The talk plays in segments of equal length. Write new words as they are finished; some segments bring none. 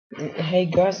Hey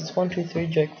guys, it's 123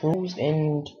 Jack Rules,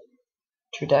 and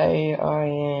today I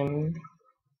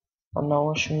know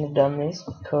I shouldn't have done this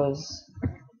because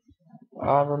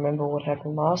I remember what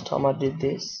happened last time I did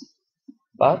this,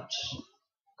 but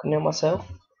couldn't help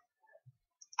myself.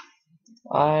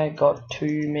 I got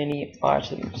too many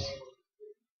items,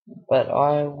 but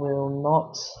I will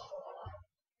not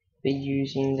be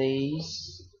using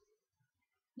these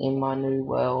in my new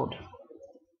world,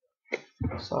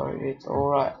 so it's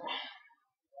alright.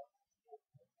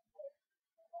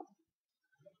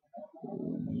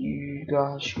 You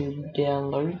guys should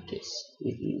download this.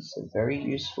 It is a very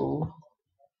useful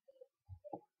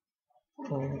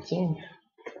thing,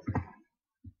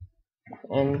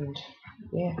 and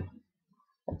yeah,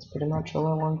 that's pretty much all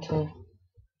I want to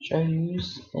show you,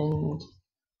 and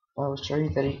I will show you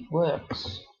that it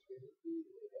works.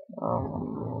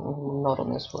 Not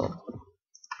on this world,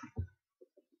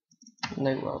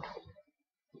 new world.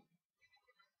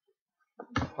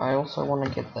 I also want to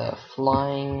get the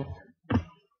flying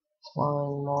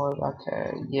mod.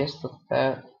 Okay, yes, look at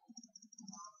that.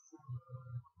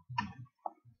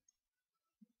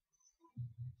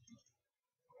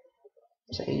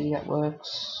 See, that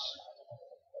works.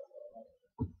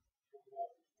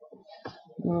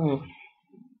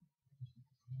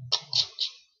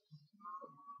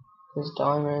 There's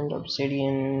diamond,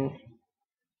 obsidian.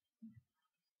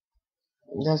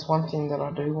 There's one thing that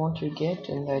I do want to get,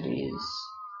 and that is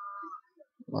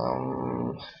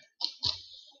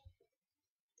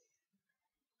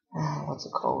what's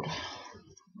it called?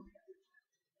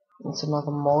 It's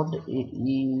another mod. It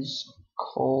is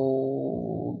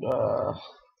called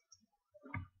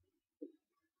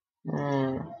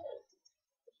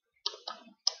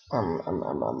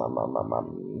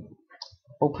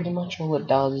well, pretty much all it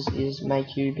does is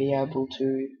make you be able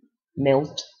to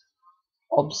melt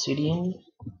obsidian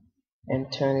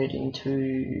and turn it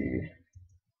into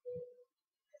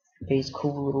these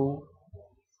cool little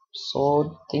sword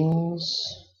things,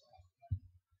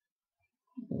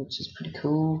 which is pretty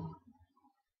cool.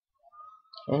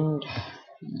 And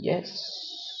yes,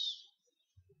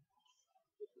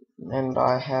 and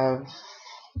I have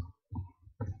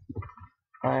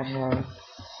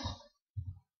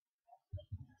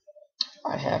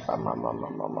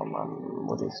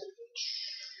what is it?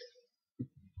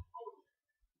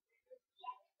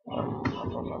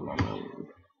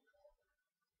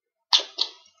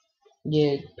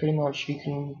 Yeah, pretty much you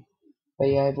can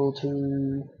be able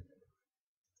to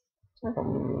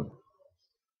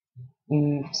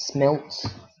smelt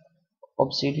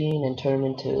obsidian and turn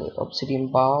them into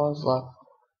obsidian bars, like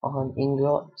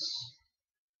ingots,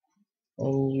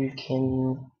 and you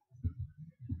can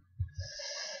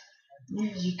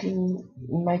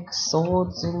make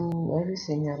swords and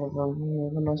everything out of them. You know,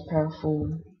 the most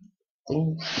powerful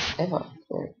things ever.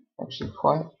 They're actually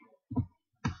quite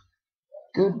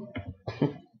good.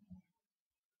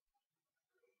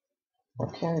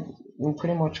 Okay, and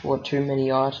pretty much what too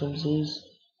many items is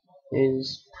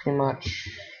pretty much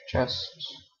just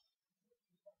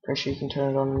pressure. You can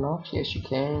turn it on and off. Yes, you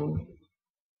can.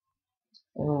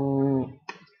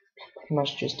 Pretty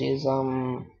much just is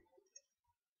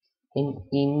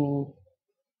in-game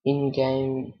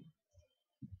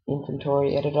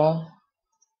inventory editor.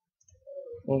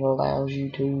 It allows you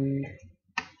to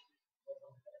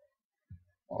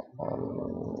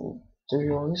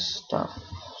do all this stuff,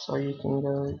 so you can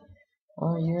go,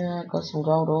 oh yeah, I got some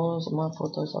gold ores, I might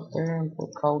put those up there and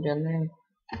put coal down there, and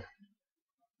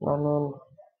then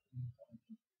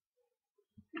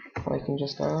or you can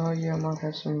just go, oh yeah, I might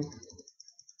have some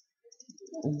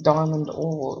diamond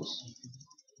ores,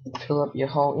 fill up your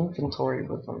whole inventory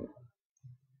with them.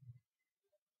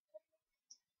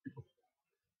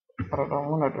 But I don't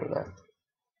want to do that.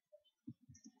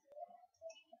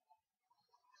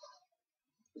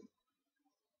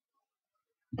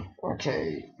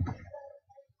 Okay,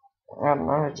 I don't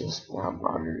know, let's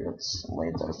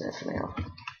leave those there for now.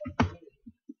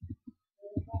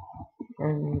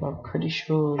 And I'm pretty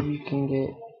sure you can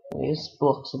get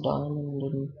blocks of diamond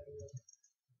and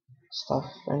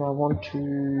stuff, and I want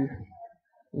to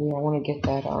get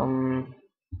that I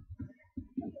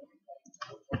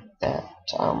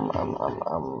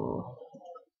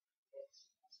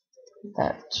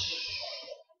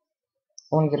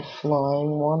want to get a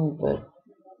flying one, but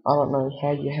I don't know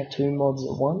how you have two mods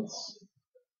at once.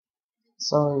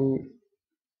 So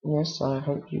yes, I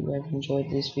hope you have enjoyed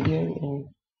this video, and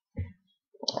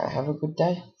have a good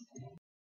day.